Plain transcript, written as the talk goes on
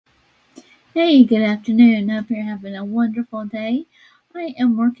Hey, good afternoon. Hope you're having a wonderful day. I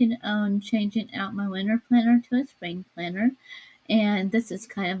am working on changing out my winter planner to a spring planner, and this is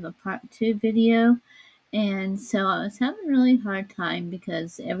kind of a part two video. And so I was having a really hard time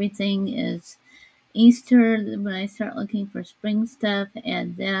because everything is Easter when I start looking for spring stuff,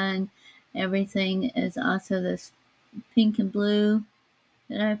 and then everything is also this pink and blue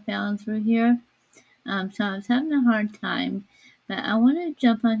that I found through here. So I was having a hard time, but I want to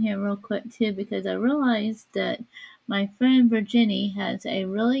jump on here real quick too because I realized that my friend Virginie has a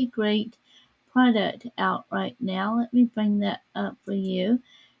really great product out right now. Let me bring that up for you.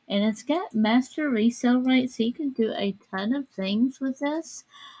 And it's got master resale rights, so you can do a ton of things with this.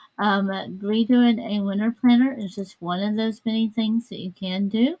 Redoing a winter planner is just one of those many things that you can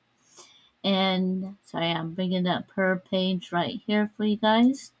do. And sorry, I'm bringing up her page right here for you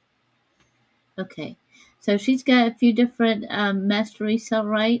guys. Okay. So she's got a few different master resale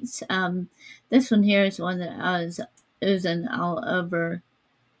rights. This one here is one that I was using all over.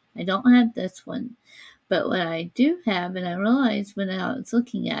 I don't have this one, but what I do have, and I realized when I was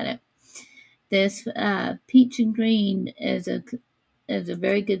looking at it, this peach and green is a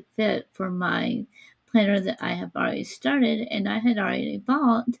very good fit for my planner that I have already started, and I had already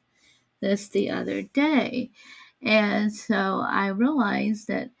bought this the other day, and so I realized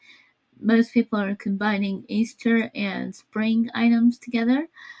that most people are combining Easter and spring items together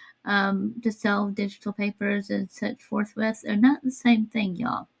to sell digital papers and such forth with. They're not the same thing,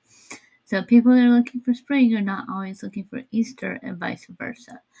 y'all. So people that are looking for spring are not always looking for Easter and vice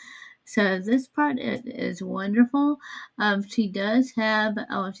versa. So this part is wonderful. She does have,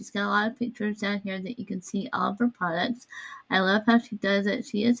 she's got a lot of pictures down here that you can see all of her products. I love how she does it.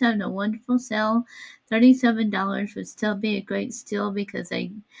 She is having a wonderful sale. $37 would still be a great steal because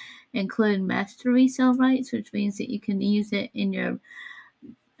they include master resale rights, which means that you can use it in your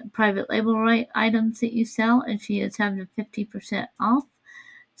private label right items that you sell. And she is having a 50% off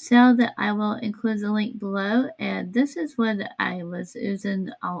sale that I will include the link below. And this is one that I was using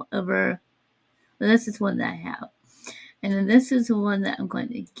all over. Well, this is one that I have. And then this is the one that I'm going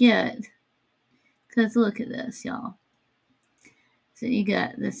to get. Because look at this, y'all. So you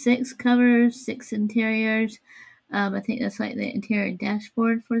got the 6 covers, 6 interiors. I think that's like the interior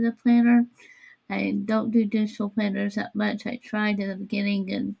dashboard for the planner. I don't do digital planners that much. I tried in the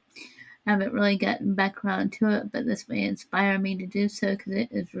beginning and haven't really gotten back around to it, but this may inspire me to do so because it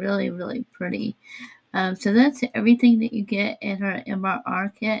is really, really pretty. So that's everything that you get in her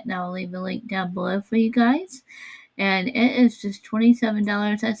MRR kit, and I'll leave a link down below for you guys. And it is just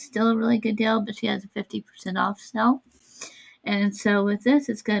 $27. That's still a really good deal, but she has a 50% off sale. And so with this,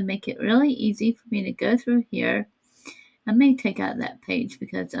 it's going to make it really easy for me to go through here. I may take out that page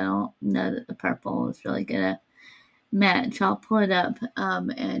because I don't know that the purple is really going to match. I'll pull it up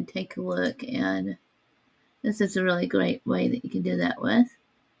and take a look. And this is a really great way that you can do that with.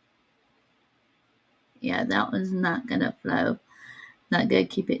 Yeah, that one's not going to flow. Not going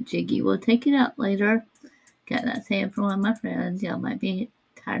to keep it jiggy. We'll take it out later. Got that saying from one of my friends. Y'all might be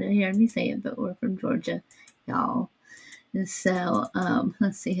tired of hearing me say it, but we're from Georgia, y'all. And so,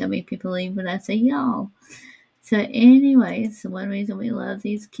 let's see how many people leave when I say y'all. So anyways, one reason we love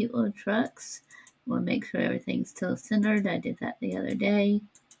these cute little trucks, we'll make sure everything's still centered. I did that the other day.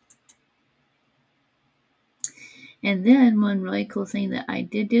 And then one really cool thing that I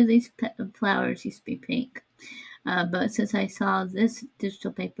did do, these flowers used to be pink. But since I saw this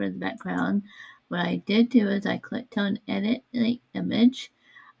digital paper in the background, what I did do is I clicked on edit the image.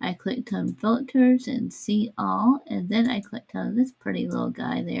 I clicked on filters and see all, and then I clicked on this pretty little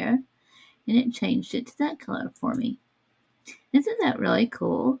guy there, and it changed it to that color for me. Isn't that really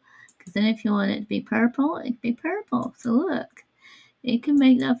cool? Because then if you want it to be purple, it can be purple. So look, it can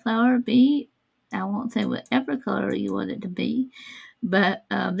make that flower be, I won't say whatever color you want it to be, but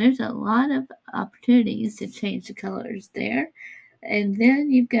there's a lot of opportunities to change the colors there. And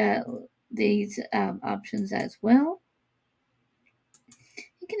then you've got these options as well.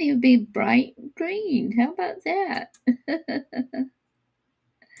 It can even be bright green. How about that?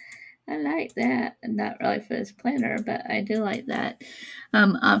 I like that. Not really for this planner, but I do like that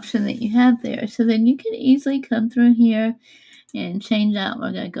option that you have there. So then you can easily come through here and change out.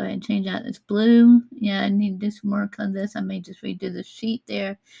 We're going to go ahead and change out this blue. Yeah, I need to do some work on this. I may just redo the sheet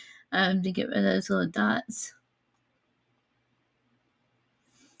there to get rid of those little dots.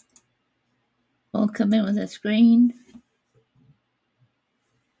 We'll come in with a screen.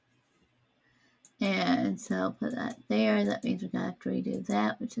 And so I'll put that there. That means we're going to have to redo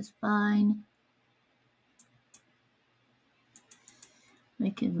that, which is fine.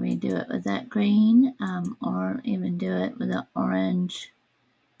 We can redo it with that green or even do it with an orange.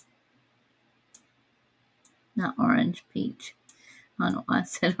 Not orange, peach. I don't know why I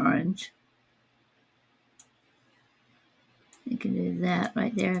said orange. You can do that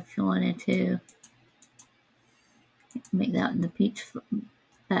right there if you wanted to. Make that in the peach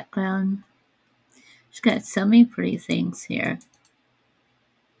background. She's got so many pretty things here.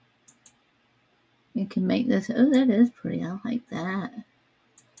 You can make this. Oh, that is pretty. I like that.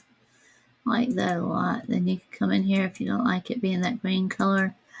 I like that a lot. Then you can come in here if you don't like it being that green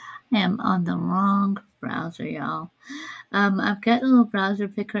color. I am on the wrong browser, y'all. I've got a little browser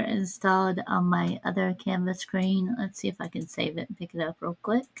picker installed on my other canvas screen. Let's see if I can save it and pick it up real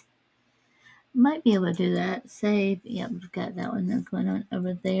quick. Might be able to do that. Save. Yep, we've got that one going on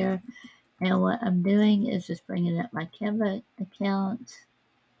over there. And what I'm doing is just bringing up my Canva account.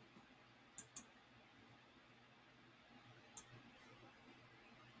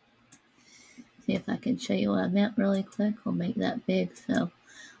 See if I can show you what I meant really quick. We'll make that big so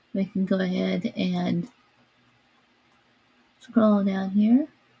we can go ahead and scroll down here.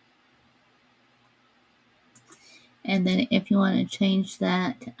 And then if you want to change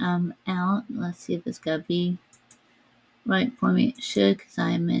that out, let's see if it's going to be right for me. It should, because I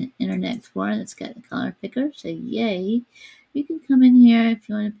am in Internet Explorer that's got the color picker. So yay. You can come in here if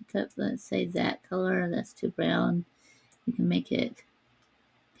you want to pick up, let's say, that color. That's too brown. You can make it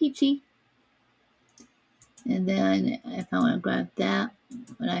peachy. And then if I want to grab that,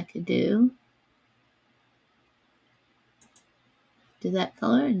 what I could do that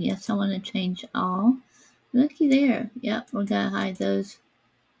color. And yes, I want to change all. Looky there. Yep, we're going to hide those.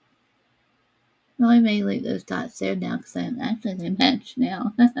 Well, I may leave those dots there now because they match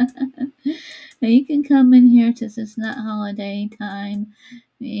now. Now you can come in here since it's not holiday time.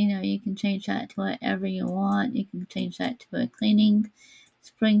 You can change that to whatever you want. You can change that to a cleaning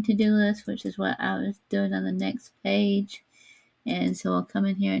spring to-do list, which is what I was doing on the next page. And so I'll come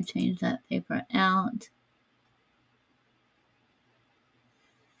in here and change that paper out.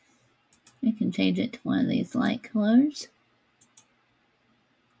 You can change it to one of these light colors.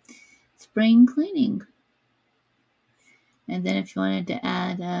 Spring cleaning. And then if you wanted to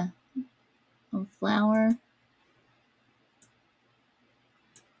add a flower.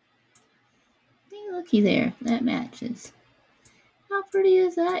 Hey, looky there. That matches. How pretty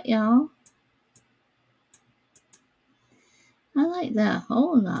is that, y'all? I like that a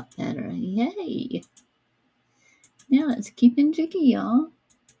whole lot better. Yay. Now it's keeping jiggy, y'all.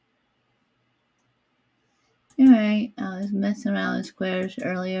 Alright, I was messing around with squares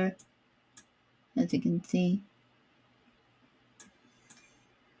earlier, as you can see.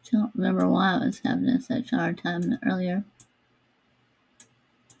 Don't remember why I was having such a hard time earlier.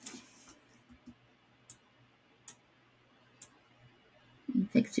 And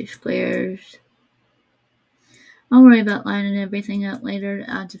fix your squares. I'll worry about lining everything up later.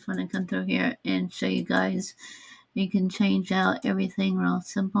 I just want to come through here and show you guys. You can change out everything real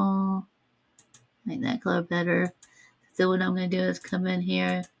simple. Make that color better. So what I'm going to do is come in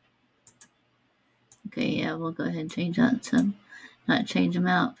here. Okay, yeah, we'll go ahead and change out some. Not change them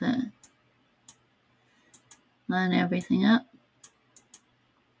out, but line everything up.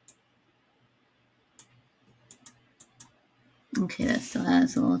 Okay, that still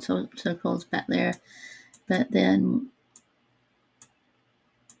has a little circles back there. But then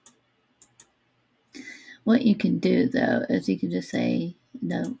what you can do, though, is you can just say,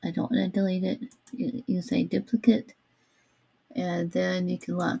 no, I don't want to delete it. You can say duplicate. And then you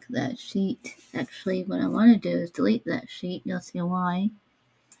can lock that sheet. Actually, what I want to do is delete that sheet. You'll see why.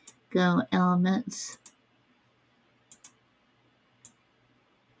 Go Elements.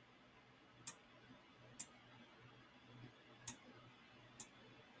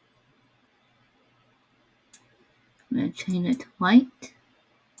 I'm going to change it to white.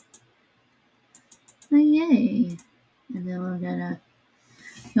 Oh, yay. And then we're going to,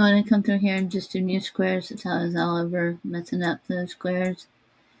 you want to come through here and just do new squares. That's how I was all over messing up those squares.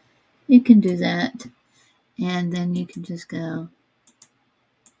 You can do that. And then you can just go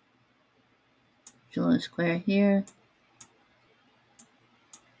draw a square here.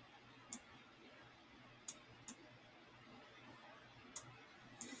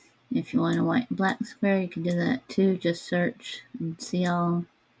 If you want a white and black square, you can do that too. Just search and see all.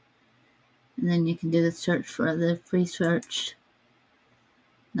 And then you can do the search for the free search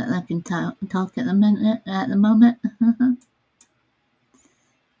that I can talk at the moment.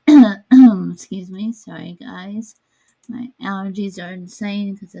 Excuse me. Sorry, guys. My allergies are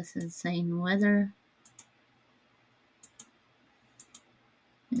insane because this is insane weather.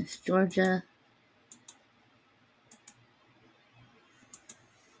 It's Georgia.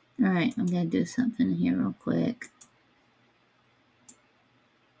 Alright, I'm going to do something here real quick.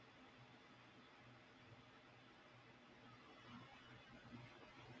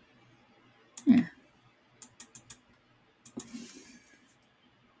 Yeah.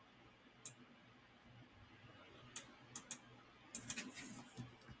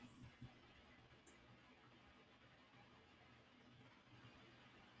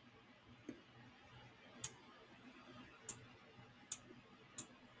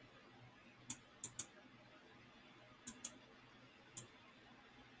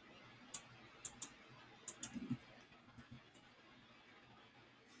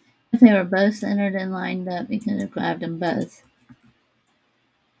 If they were both centered and lined up, you could have grabbed them both.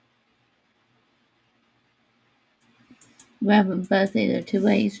 Grab them both either two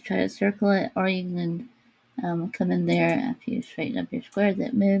ways, try to circle it, or you can come in there after you straighten up your square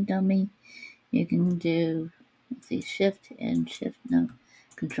that moved on me. You can do, let's see, shift and shift, no,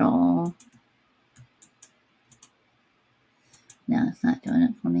 control. No, it's not doing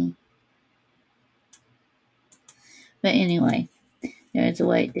it for me. But anyway, there's a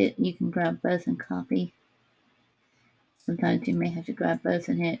way that you can grab both and copy. Sometimes you may have to grab both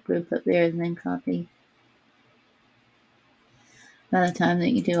and hit group up there and then copy. By the time that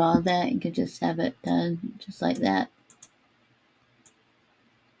you do all that, you can just have it done just like that.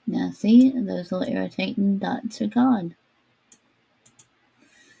 Now see, those little irritating dots are gone.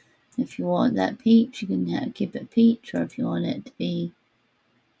 If you want that peach, you can keep it peach, or if you want it to be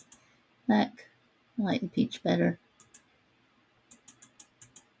black, I like the peach better.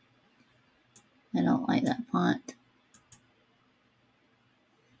 I don't like that font.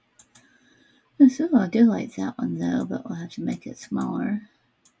 So I do like that one though, but we'll have to make it smaller.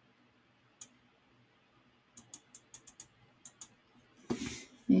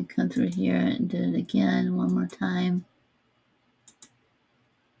 You come through here and do it again one more time.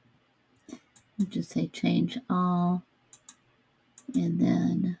 Just say change all, and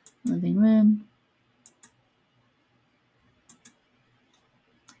then living room.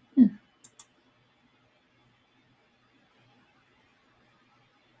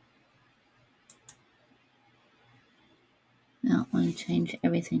 I don't want to change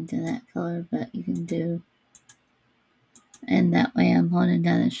everything to that color, but you can do. And that way I'm holding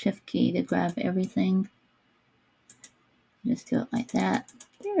down the shift key to grab everything. Just do it like that.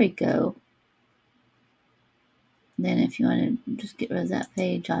 There we go. Then if you want to just get rid of that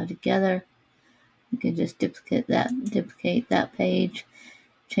page altogether, you can just duplicate that page,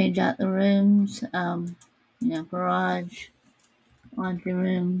 change out the rooms, garage, laundry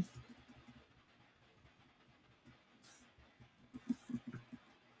room.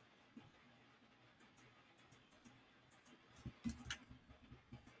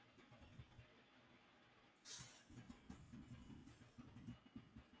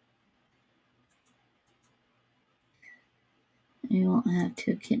 You won't have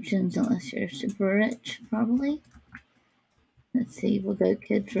two kitchens unless you're super rich, probably. Let's see, we'll go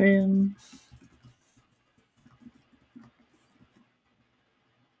kids' room.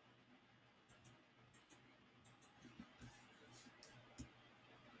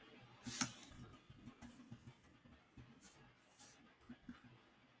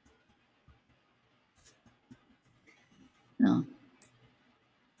 No.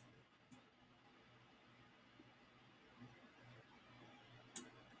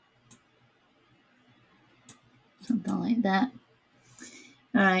 Something like that.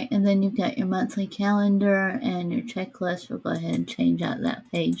 Alright, and then you've got your monthly calendar and your checklist. We'll go ahead and change out that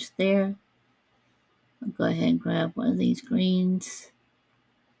page there. I'll go ahead and grab one of these greens.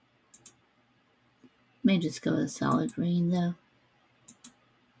 May just go with a solid green though.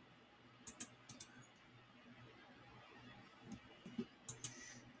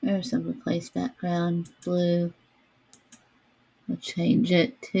 There's some replace background blue. We'll change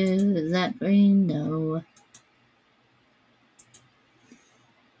it to, is that green? No.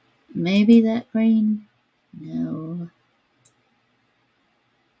 Maybe that green? No.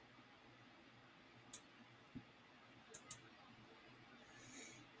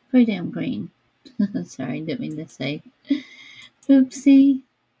 Pretty damn green. Sorry, didn't mean to say. Oopsie.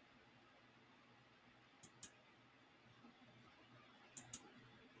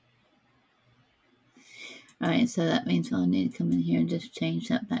 Alright, so that means we'll need to come in here and just change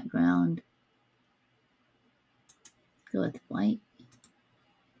that background. Go with white.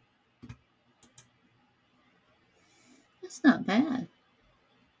 That's not bad.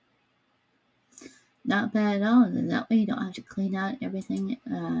 Not bad at all. And that way you don't have to clean out everything.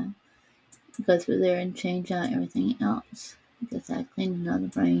 Go through there and change out everything else. Because I cleaned another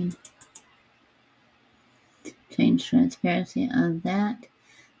brain. Change transparency on that.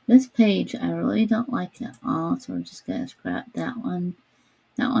 This page I really don't like at all, so we're just going to scrap that one.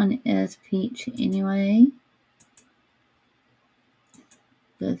 That one is peach anyway.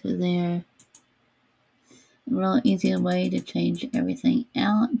 Go through there. real easy way to change everything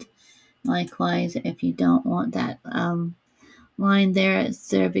out. Likewise, if you don't want that line there, it's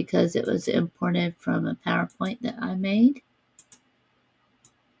there because it was imported from a PowerPoint that I made.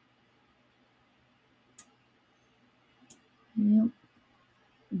 Yep.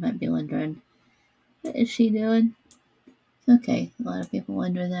 You might be wondering, what is she doing? It's okay. A lot of people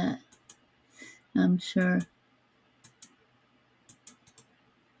wonder that, I'm sure.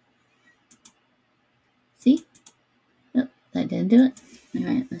 See? Nope, that didn't do it.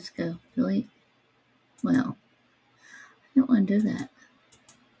 Alright, let's go. Delete. Well, I don't want to do that.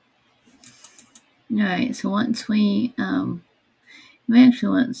 Alright, so once we actually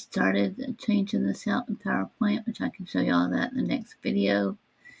once started changing this out in PowerPoint, which I can show you all that in the next video.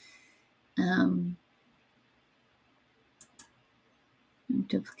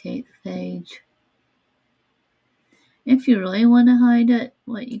 Duplicate the page. If you really want to hide it,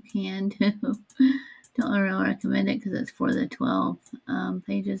 what you can do, don't really recommend it because it's for the 12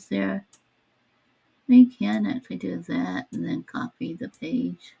 pages there. You can actually do that and then copy the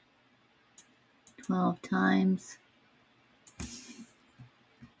page 12 times.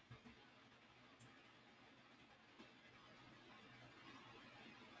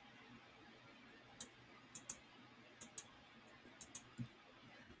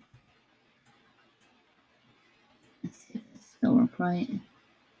 Let's see if it's still work right.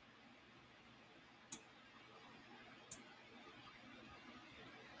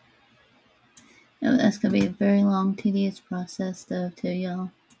 Oh, that's going to be a very long, tedious process, though, too, y'all.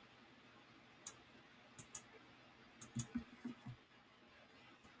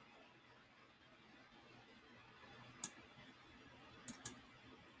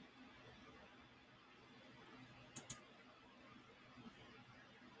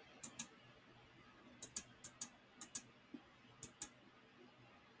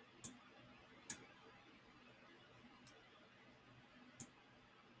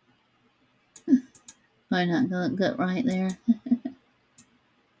 Probably not going to look good right there.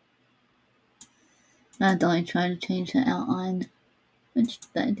 I'd only try to change the outline, which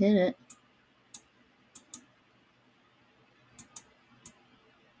that did it.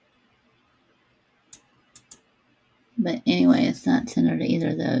 But anyway, it's not centered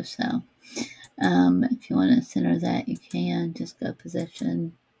either of those, so if you want to center that, you can. Just go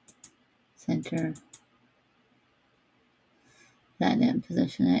position, center. That didn't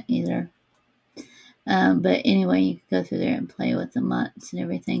position it either. But anyway, you can go through there and play with the months and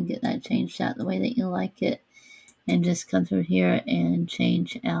everything, get that changed out the way that you like it, and just come through here and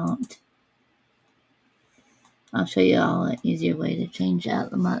change out. I'll show you all an easier way to change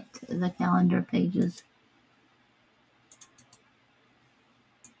out the calendar pages.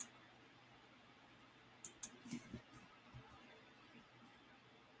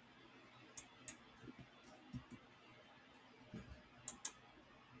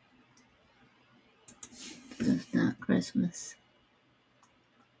 It's not Christmas.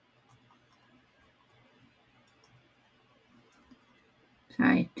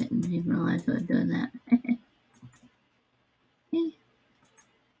 Sorry, didn't even realize I was doing that.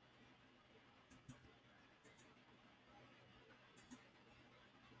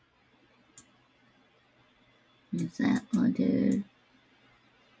 Use that one, dude.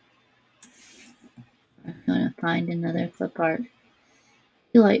 If you want to find another clip art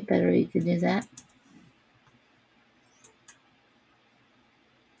you like better, you can do that.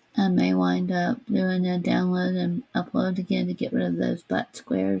 I may wind up doing a download and upload again to get rid of those butt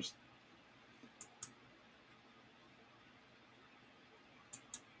squares.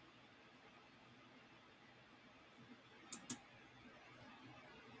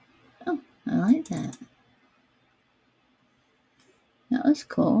 Oh, I like that. That was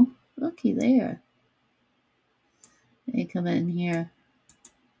cool. Looky there. They come in here.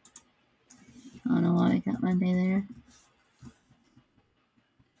 I don't know why I got Monday there.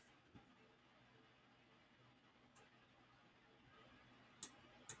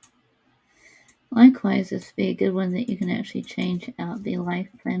 Likewise, this would be a good one that you can actually change out the life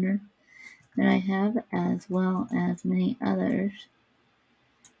planner that I have, as well as many others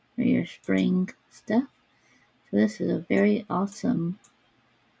for your spring stuff. So this is a very awesome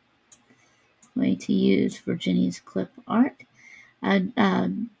way to use Virginia's clip art. I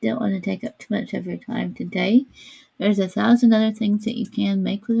don't want to take up too much of your time today. There's 1,000 other things that you can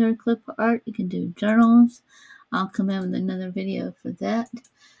make with our clip art. You can do journals. I'll come out with another video for that,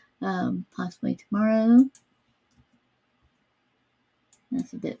 possibly tomorrow.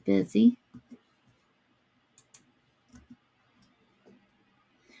 That's a bit busy.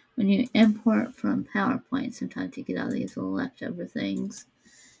 When you import from PowerPoint, sometimes you get all these little leftover things.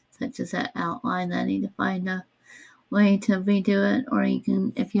 touches that outline, then I need to find a way to redo it. Or you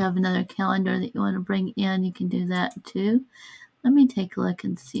can, if you have another calendar that you want to bring in, you can do that too. Let me take a look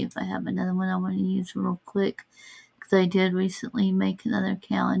and see if I have another one I want to use real quick, because I did recently make another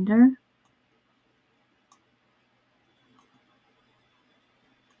calendar.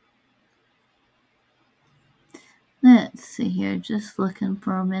 Let's see here, just looking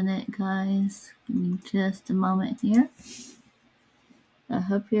for a minute, guys. Give me just a moment here. I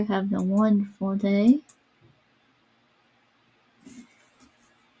hope you're having a wonderful day.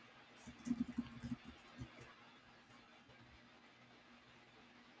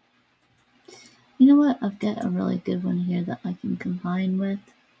 You know what? I've got a really good one here that I can combine with.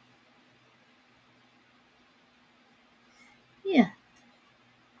 Yeah.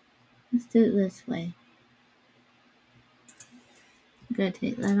 Let's do it this way. I'm going to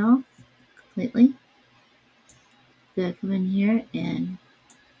take that off completely. I'm going to come in here and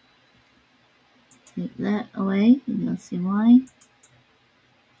take that away, and you'll see why.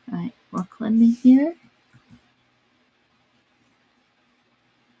 Alright, work with me here.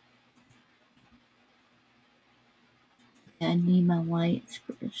 I need my white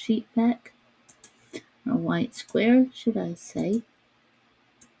sheet back. Or white square, should I say.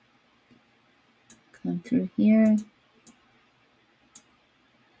 Come through here.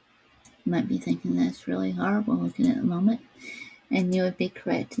 You might be thinking that's really horrible looking at the moment. And you would be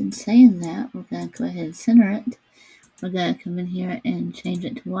correct in saying that. We're going to go ahead and center it. We're going to come in here and change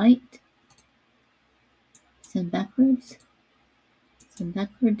it to white. Send backwards. Send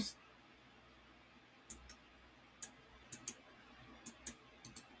backwards.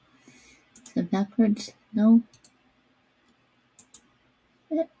 Send backwards. No.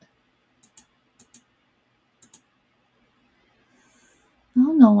 I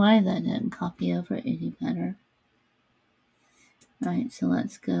don't know why that didn't copy over any better. Alright, so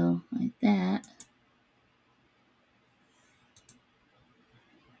let's go like that.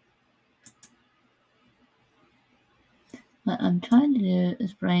 What I'm trying to do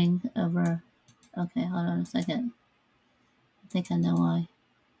is bring over... Okay, hold on a second. I think I know why.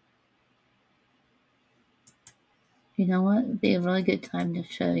 You know what? It'd be a really good time to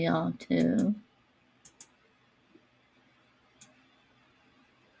show y'all too.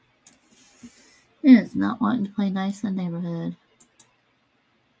 It is not wanting to play nice in the neighborhood.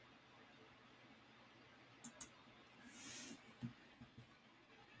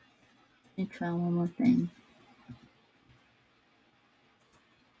 Let me try one more thing.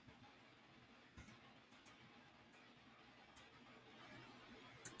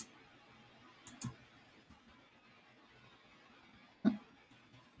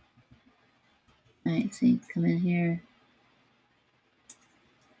 Alright, so you come in here.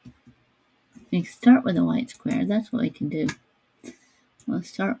 You can start with a white square. That's what we can do. We'll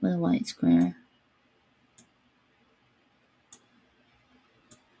start with a white square.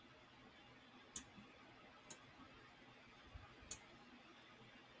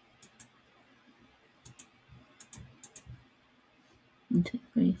 One, 2,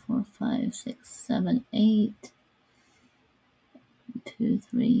 3, 4, 5, 6, 7, 8. 1, 2,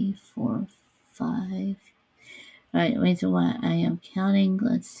 3, 4, 5. Alright, reason why I am counting.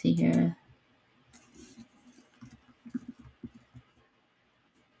 Let's see here.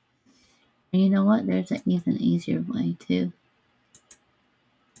 You know what? There's an even easier way too.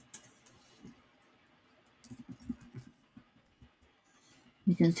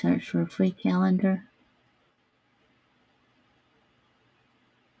 You can search for a free calendar.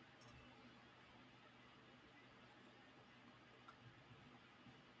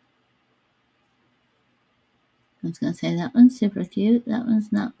 I was going to say that one's super cute. That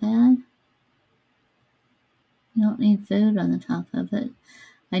one's not bad. You don't need food on the top of it.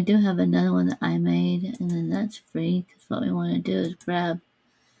 I do have another one that I made, and then that's free, because what we want to do is grab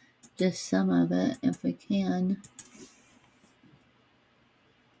just some of it if we can.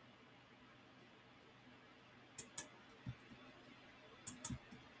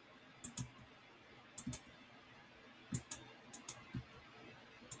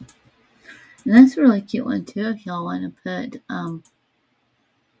 And that's a really cute one too, if y'all want to put,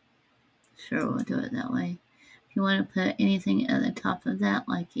 sure, we'll do it that way. If you want to put anything at the top of that,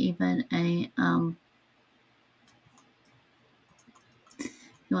 like even a, if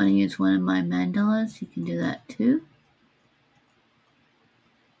you want to use one of my mandalas, you can do that too.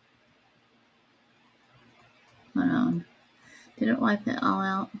 Hold on. Did it wipe it all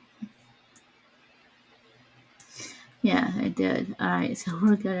out? Yeah, I did. Alright, so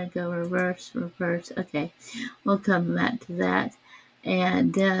we're going to go reverse. Okay, we'll come back to that.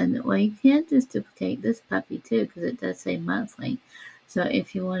 And then, well, you can just duplicate this puppy too, because it does say monthly. So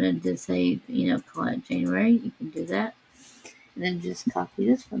if you wanted to save, call it January, you can do that. And then just copy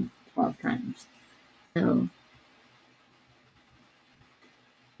this one 12 times. So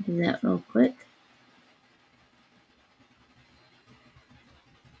do that real quick.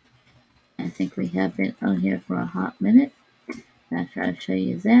 I think we have been on here for a hot minute. After I show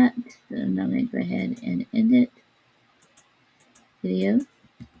you that, then I'm going to go ahead and end it. Video.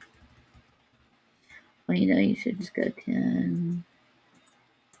 Well, you should just go 10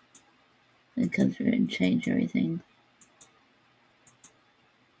 and come through and change everything.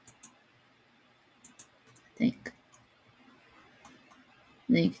 I think.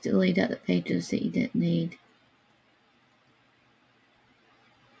 Then you can delete out the pages that you didn't need.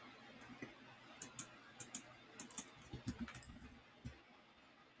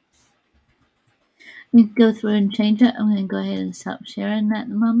 You can go through and change it. I'm going to go ahead and stop sharing that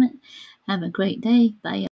in a moment. Have a great day. Bye.